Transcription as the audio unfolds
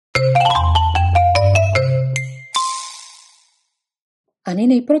Αν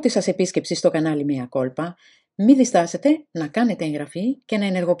είναι η πρώτη σας επίσκεψη στο κανάλι Μία Κόλπα, μην διστάσετε να κάνετε εγγραφή και να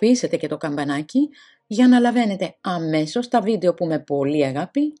ενεργοποιήσετε και το καμπανάκι για να λαβαίνετε αμέσως τα βίντεο που με πολύ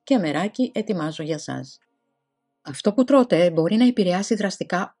αγάπη και μεράκι ετοιμάζω για σας. Αυτό που τρώτε μπορεί να επηρεάσει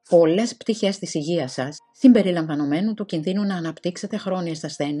δραστικά πολλές πτυχές της υγείας σας, συμπεριλαμβανομένου του κινδύνου να αναπτύξετε χρόνιες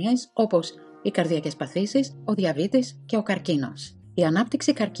ασθένειες όπως οι καρδιακές παθήσεις, ο διαβήτης και ο καρκίνος. Η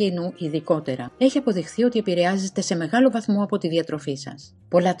ανάπτυξη καρκίνου, ειδικότερα, έχει αποδειχθεί ότι επηρεάζεται σε μεγάλο βαθμό από τη διατροφή σας.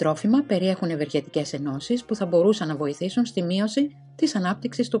 Πολλά τρόφιμα περιέχουν ευεργετικές ενώσεις που θα μπορούσαν να βοηθήσουν στη μείωση της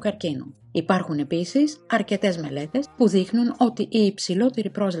ανάπτυξης του καρκίνου. Υπάρχουν επίσης αρκετές μελέτες που δείχνουν ότι η υψηλότερη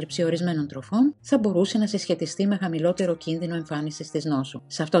πρόσληψη ορισμένων τροφών θα μπορούσε να συσχετιστεί με χαμηλότερο κίνδυνο εμφάνισης της νόσου.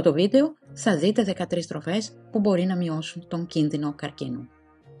 Σε αυτό το βίντεο θα δείτε 13 τροφές που μπορεί να μειώσουν τον κίνδυνο καρκίνου.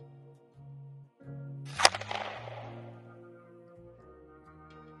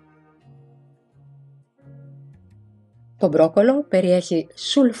 Το μπρόκολο περιέχει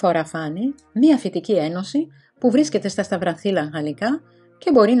σουλφοραφάνη, μία φυτική ένωση που βρίσκεται στα σταυρανθήλα γαλλικά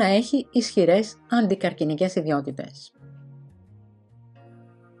και μπορεί να έχει ισχυρές αντικαρκινικές ιδιότητες.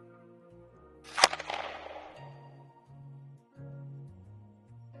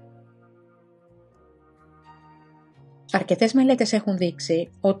 Αρκετές μελέτες έχουν δείξει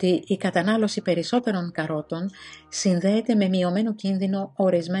ότι η κατανάλωση περισσότερων καρότων συνδέεται με μειωμένο κίνδυνο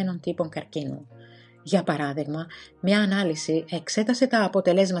ορισμένων τύπων καρκίνου. Για παράδειγμα, μια ανάλυση εξέτασε τα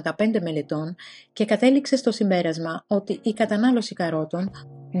αποτελέσματα 5 μελετών και κατέληξε στο συμπέρασμα ότι η κατανάλωση καρότων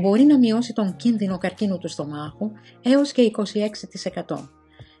μπορεί να μειώσει τον κίνδυνο καρκίνου του στομάχου έως και 26%.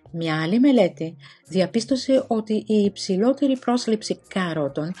 Μια άλλη μελέτη διαπίστωσε ότι η υψηλότερη πρόσληψη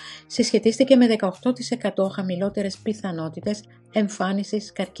καρότων συσχετίστηκε με 18% χαμηλότερες πιθανότητες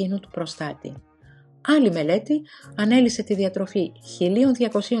εμφάνισης καρκίνου του προστάτη. Άλλη μελέτη ανέλυσε τη διατροφή 1.266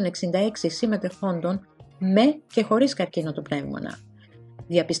 συμμετεχόντων με και χωρίς καρκίνο του πνεύμονα.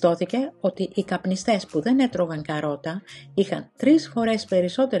 Διαπιστώθηκε ότι οι καπνιστές που δεν έτρωγαν καρότα είχαν 3 φορές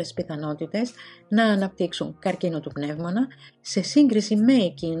περισσότερες πιθανότητες να αναπτύξουν καρκίνο του πνεύμονα σε σύγκριση με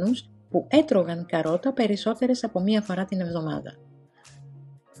εκείνους που έτρωγαν καρότα περισσότερες από 1 φορά την εβδομάδα.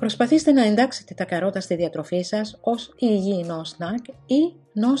 Προσπαθήστε να εντάξετε τα καρότα στη διατροφή σας ως υγιεινό σνακ ή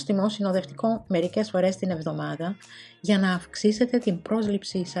νόστιμο συνοδευτικό μερικές φορές την εβδομάδα για να αυξήσετε την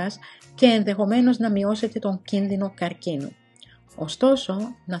πρόσληψή σας και ενδεχομένως να μειώσετε τον κίνδυνο καρκίνου. Ωστόσο,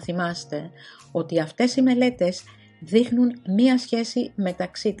 να θυμάστε ότι αυτές οι μελέτες δείχνουν μία σχέση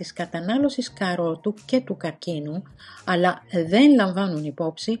μεταξύ της κατανάλωσης καρότου και του καρκίνου, αλλά δεν λαμβάνουν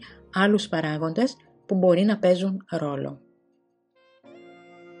υπόψη άλλους παράγοντες που μπορεί να παίζουν ρόλο.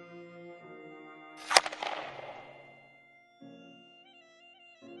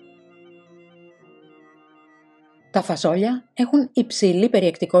 Τα φασόλια έχουν υψηλή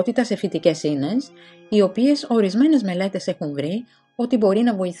περιεκτικότητα σε φυτικές ίνες, οι οποίες ορισμένες μελέτες έχουν βρει ότι μπορεί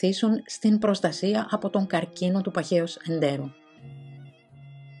να βοηθήσουν στην προστασία από τον καρκίνο του παχαίου εντέρου.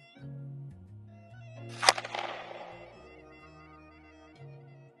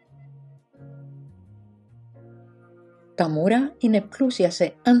 Τα μούρα είναι πλούσια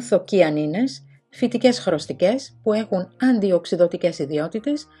σε ανθοκιανίνες, φυτικές χρωστικές που έχουν αντιοξυδωτικές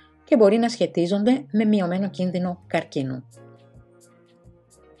ιδιότητες και μπορεί να σχετίζονται με μειωμένο κίνδυνο καρκίνου.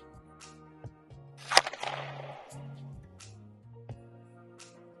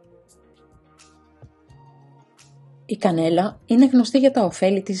 Η κανέλα είναι γνωστή για τα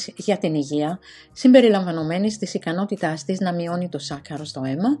ωφέλη της για την υγεία, συμπεριλαμβανομένης της ικανότητάς της να μειώνει το σάκχαρο στο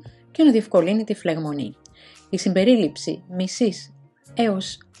αίμα και να διευκολύνει τη φλεγμονή. Η συμπερίληψη μισής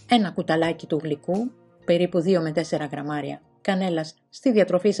έως 1 κουταλάκι του γλυκού, περίπου 2 με 4 γραμμάρια κανέλας στη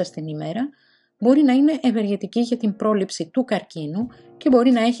διατροφή σας την ημέρα, μπορεί να είναι ευεργετική για την πρόληψη του καρκίνου και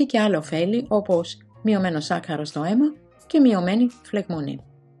μπορεί να έχει και άλλα ωφέλη όπως μειωμένο σάκχαρο στο αίμα και μειωμένη φλεγμονή.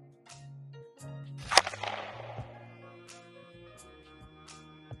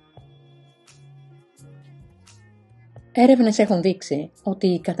 Έρευνες έχουν δείξει ότι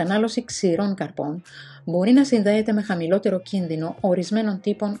η κατανάλωση ξηρών καρπών μπορεί να συνδέεται με χαμηλότερο κίνδυνο ορισμένων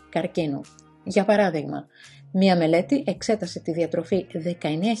τύπων καρκίνου. Για παράδειγμα, μία μελέτη εξέτασε τη διατροφή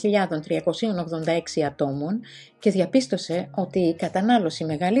 19.386 ατόμων και διαπίστωσε ότι η κατανάλωση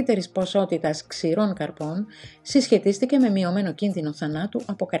μεγαλύτερης ποσότητας ξηρών καρπών συσχετίστηκε με μειωμένο κίνδυνο θανάτου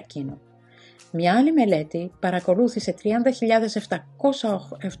από καρκίνο. Μια άλλη μελέτη παρακολούθησε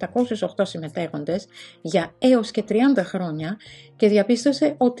 30.708 συμμετέχοντες για έως και 30 χρόνια και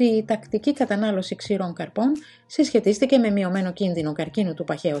διαπίστωσε ότι η τακτική κατανάλωση ξηρών καρπών συσχετίστηκε με μειωμένο κίνδυνο καρκίνου του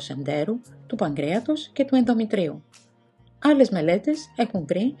παχαίου εντέρου, του παγκρέατος και του ενδομητρίου. Άλλες μελέτες έχουν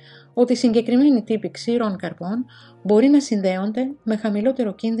βρει ότι συγκεκριμένοι τύποι ξηρών καρπών μπορεί να συνδέονται με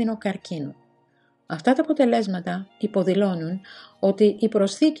χαμηλότερο κίνδυνο καρκίνου. Αυτά τα αποτελέσματα υποδηλώνουν ότι η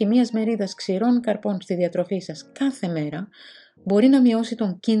προσθήκη μιας μερίδας ξηρών καρπών στη διατροφή σας κάθε μέρα μπορεί να μειώσει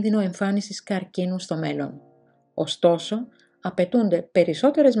τον κίνδυνο εμφάνισης καρκίνου στο μέλλον. Ωστόσο, απαιτούνται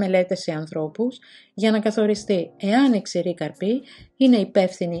περισσότερες μελέτες σε ανθρώπους για να καθοριστεί εάν οι ξηροί καρποί είναι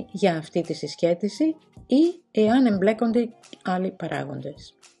υπεύθυνοι για αυτή τη συσχέτιση ή εάν εμπλέκονται άλλοι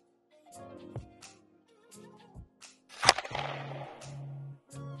παράγοντες.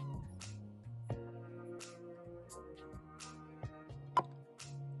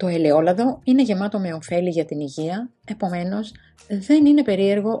 Το ελαιόλαδο είναι γεμάτο με ωφέλη για την υγεία, επομένως δεν είναι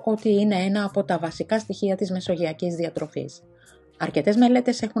περίεργο ότι είναι ένα από τα βασικά στοιχεία της μεσογειακής διατροφής. Αρκετές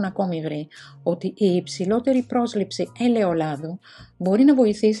μελέτες έχουν ακόμη βρει ότι η υψηλότερη πρόσληψη ελαιολάδου μπορεί να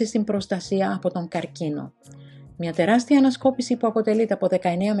βοηθήσει στην προστασία από τον καρκίνο. Μια τεράστια ανασκόπηση που αποτελείται από 19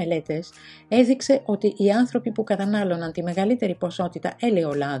 μελέτες έδειξε ότι οι άνθρωποι που κατανάλωναν τη μεγαλύτερη ποσότητα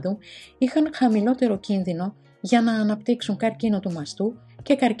ελαιολάδου είχαν χαμηλότερο κίνδυνο για να αναπτύξουν καρκίνο του μαστού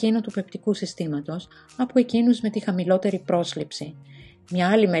και καρκίνο του πεπτικού συστήματος από εκείνους με τη χαμηλότερη πρόσληψη. Μια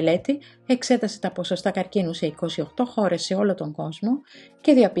άλλη μελέτη εξέτασε τα ποσοστά καρκίνου σε 28 χώρες σε όλο τον κόσμο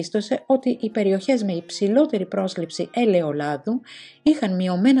και διαπίστωσε ότι οι περιοχές με υψηλότερη πρόσληψη ελαιολάδου είχαν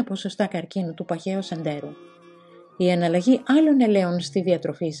μειωμένα ποσοστά καρκίνου του παχαίου εντέρου. Η εναλλαγή άλλων ελαίων στη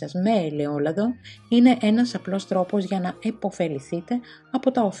διατροφή σας με ελαιόλαδο είναι ένας απλός τρόπος για να επωφεληθείτε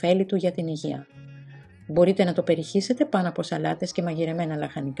από τα ωφέλη του για την υγεία. Μπορείτε να το περιχύσετε πάνω από σαλάτες και μαγειρεμένα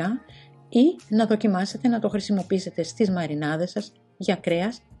λαχανικά ή να δοκιμάσετε να το χρησιμοποιήσετε στις μαρινάδες σας για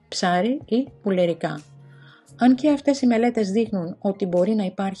κρέας, ψάρι ή πουλερικά. Αν και αυτές οι μελέτες δείχνουν ότι μπορεί να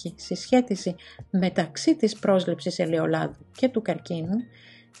υπάρχει συσχέτιση μεταξύ της πρόσληψης ελαιολάδου και του καρκίνου,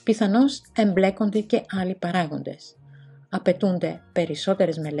 πιθανώς εμπλέκονται και άλλοι παράγοντες. Απαιτούνται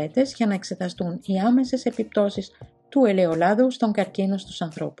περισσότερες μελέτες για να εξεταστούν οι άμεσες επιπτώσεις του ελαιολάδου στον καρκίνο στους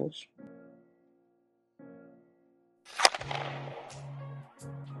ανθρώπους.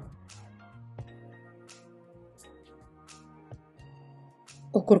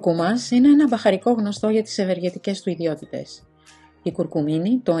 Ο κουρκουμάς είναι ένα μπαχαρικό γνωστό για τις ευεργετικές του ιδιότητες. Η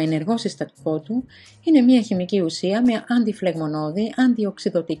κουρκουμίνη, το ενεργό συστατικό του, είναι μια χημική ουσία με αντιφλεγμονώδη,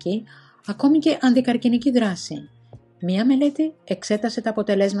 αντιοξυδωτική, ακόμη και αντικαρκινική δράση. Μια μελέτη εξέτασε τα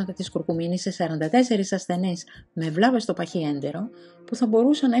αποτελέσματα της κουρκουμίνης σε 44 ασθενείς με βλάβες στο παχύ έντερο που θα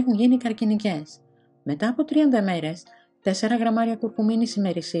μπορούσαν να έχουν γίνει καρκινικές. Μετά από 30 μέρες, 4 γραμμάρια κουρκουμίνης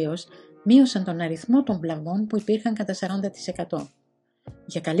ημερησίως μείωσαν τον αριθμό των βλαβών που υπήρχαν κατά 40%.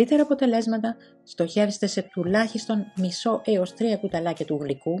 Για καλύτερα αποτελέσματα, στοχεύστε σε τουλάχιστον μισό έως 3 κουταλάκια του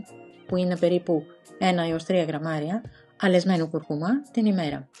γλυκού, που είναι περίπου 1 έως 3 γραμμάρια, αλεσμένου κουρκουμά την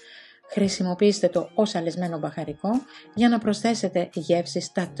ημέρα. Χρησιμοποιήστε το ως αλεσμένο μπαχαρικό για να προσθέσετε γεύση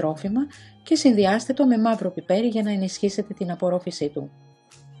στα τρόφιμα και συνδυάστε το με μαύρο πιπέρι για να ενισχύσετε την απορρόφησή του.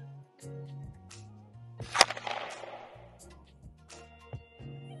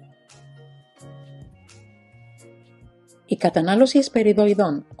 Η κατανάλωση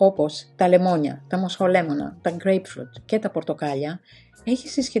εσπεριδοειδών όπως τα λεμόνια, τα μοσχολέμονα, τα grapefruit και τα πορτοκάλια έχει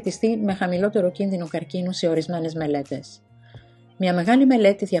συσχετιστεί με χαμηλότερο κίνδυνο καρκίνου σε ορισμένες μελέτες. Μια μεγάλη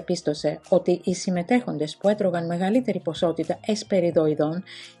μελέτη διαπίστωσε ότι οι συμμετέχοντες που έτρωγαν μεγαλύτερη ποσότητα εσπεριδοειδών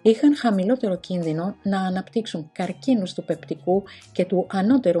είχαν χαμηλότερο κίνδυνο να αναπτύξουν καρκίνους του πεπτικού και του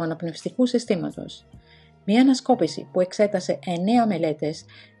ανώτερου αναπνευστικού συστήματος. Μια ανασκόπηση που εξέτασε 9 μελέτες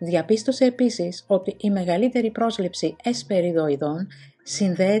διαπίστωσε επίσης ότι η μεγαλύτερη πρόσληψη εσπεριδοειδών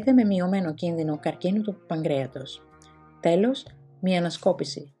συνδέεται με μειωμένο κίνδυνο καρκίνου του παγκρέατος. Τέλος, μια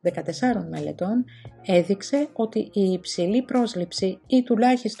ανασκόπηση 14 μελετών έδειξε ότι η υψηλή πρόσληψη ή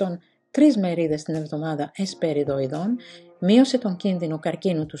τουλάχιστον 3 μερίδες την εβδομάδα εσπεριδοειδών μείωσε τον κίνδυνο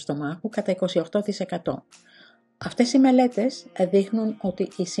καρκίνου του στομάχου κατά 28%. Αυτές οι μελέτες δείχνουν ότι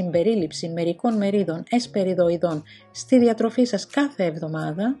η συμπερίληψη μερικών μερίδων εσπεριδοειδών στη διατροφή σας κάθε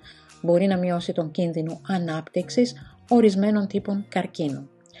εβδομάδα μπορεί να μειώσει τον κίνδυνο ανάπτυξης ορισμένων τύπων καρκίνου.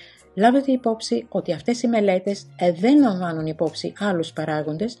 Λάβετε υπόψη ότι αυτές οι μελέτες δεν λαμβάνουν υπόψη άλλους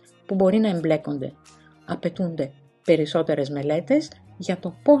παράγοντες που μπορεί να εμπλέκονται. Απαιτούνται περισσότερες μελέτες για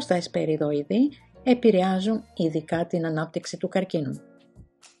το πώς τα εσπεριδοειδή επηρεάζουν ειδικά την ανάπτυξη του καρκίνου.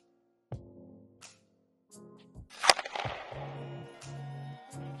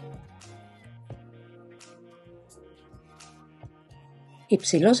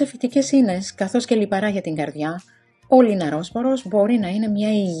 Υψηλός σε φυτικές ίνες καθώς και λιπαρά για την καρδιά, ο λιναρόσπορος μπορεί να είναι μια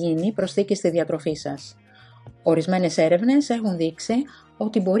υγιεινή προσθήκη στη διατροφή σας. Ορισμένες έρευνες έχουν δείξει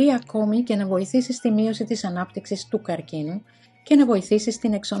ότι μπορεί ακόμη και να βοηθήσει στη μείωση της ανάπτυξης του καρκίνου και να βοηθήσει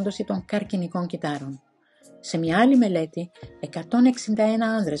στην εξόντωση των καρκινικών κυτάρων. Σε μια άλλη μελέτη, 161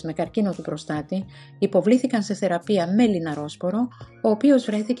 άνδρες με καρκίνο του προστάτη υποβλήθηκαν σε θεραπεία με λιναρόσπορο, ο οποίος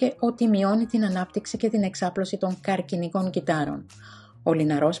βρέθηκε ότι μειώνει την ανάπτυξη και την εξάπλωση των καρκινικών κυττάρων. Ο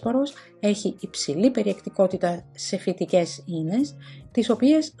λιναρόσπορος έχει υψηλή περιεκτικότητα σε φυτικές ίνες, τις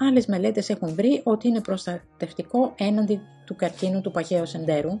οποίες άλλες μελέτες έχουν βρει ότι είναι προστατευτικό έναντι του καρκίνου του παχαίου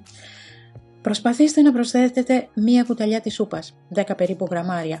εντερού. Προσπαθήστε να προσθέσετε μία κουταλιά της σούπας, 10 περίπου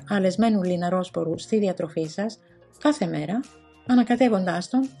γραμμάρια αλεσμένου λιναρόσπορου στη διατροφή σας κάθε μέρα, ανακατεύοντάς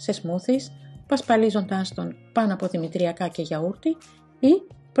τον σε σμούθις, πασπαλίζοντάς τον πάνω από δημητριακά και γιαούρτι ή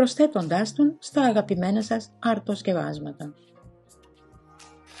προσθέτοντάς τον στα αγαπημένα σας αρτοσκευάσματα.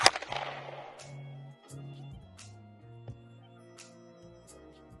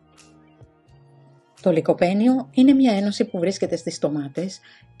 Το λικοπένιο είναι μια ένωση που βρίσκεται στις ντομάτες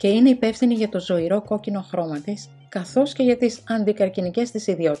και είναι υπεύθυνη για το ζωηρό κόκκινο χρώμα της, καθώς και για τις αντικαρκινικές της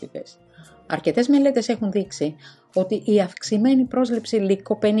ιδιότητες. Αρκετές μελέτες έχουν δείξει ότι η αυξημένη πρόσληψη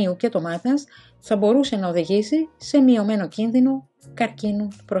λικοπενίου και ντομάτας θα μπορούσε να οδηγήσει σε μειωμένο κίνδυνο καρκίνου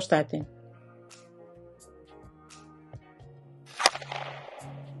του προστάτη.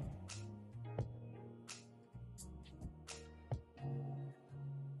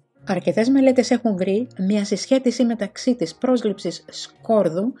 Αρκετές μελέτες έχουν βρει μια συσχέτιση μεταξύ της πρόσληψης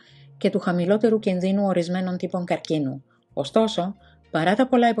σκόρδου και του χαμηλότερου κινδύνου ορισμένων τύπων καρκίνου. Ωστόσο, παρά τα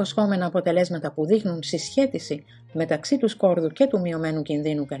πολλά υποσχόμενα αποτελέσματα που δείχνουν συσχέτιση μεταξύ του σκόρδου και του μειωμένου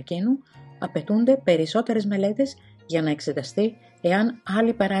κινδύνου καρκίνου, απαιτούνται περισσότερες μελέτες για να εξεταστεί εάν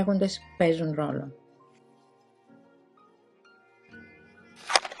άλλοι παράγοντες παίζουν ρόλο.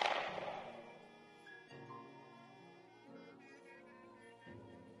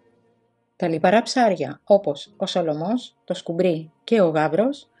 Τα λιπαρά ψάρια, όπως ο σολομός, το σκουμπρί και ο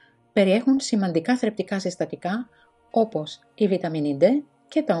γάβρος, περιέχουν σημαντικά θρεπτικά συστατικά, όπως η βιταμίνη D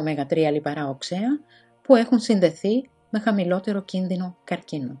και τα ω3 λιπαρά οξέα, που έχουν συνδεθεί με χαμηλότερο κίνδυνο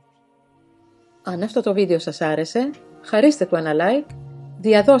καρκίνου. Αν αυτό το βίντεο σας άρεσε, χαρίστε του ένα like,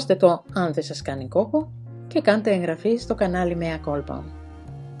 διαδώστε το αν δεν σας κάνει κόπο και κάντε εγγραφή στο κανάλι Μέα Κόλπα.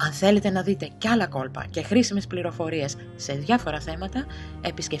 Αν θέλετε να δείτε κι άλλα κόλπα και χρήσιμες πληροφορίες σε διάφορα θέματα,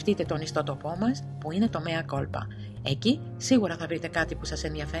 επισκεφτείτε τον ιστότοπό μας που είναι το Μέα Κόλπα. Εκεί σίγουρα θα βρείτε κάτι που σας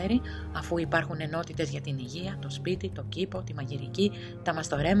ενδιαφέρει, αφού υπάρχουν ενότητες για την υγεία, το σπίτι, το κήπο, τη μαγειρική, τα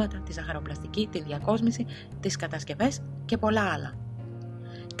μαστορέματα, τη ζαχαροπλαστική, την διακόσμηση, τις κατασκευές και πολλά άλλα.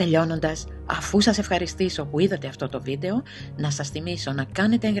 Τελειώνοντας, αφού σας ευχαριστήσω που είδατε αυτό το βίντεο, να σας θυμίσω να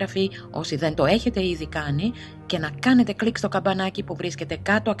κάνετε εγγραφή όσοι δεν το έχετε ήδη κάνει και να κάνετε κλικ στο καμπανάκι που βρίσκεται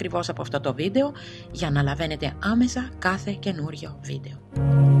κάτω ακριβώς από αυτό το βίντεο για να λαβαίνετε άμεσα κάθε καινούριο βίντεο.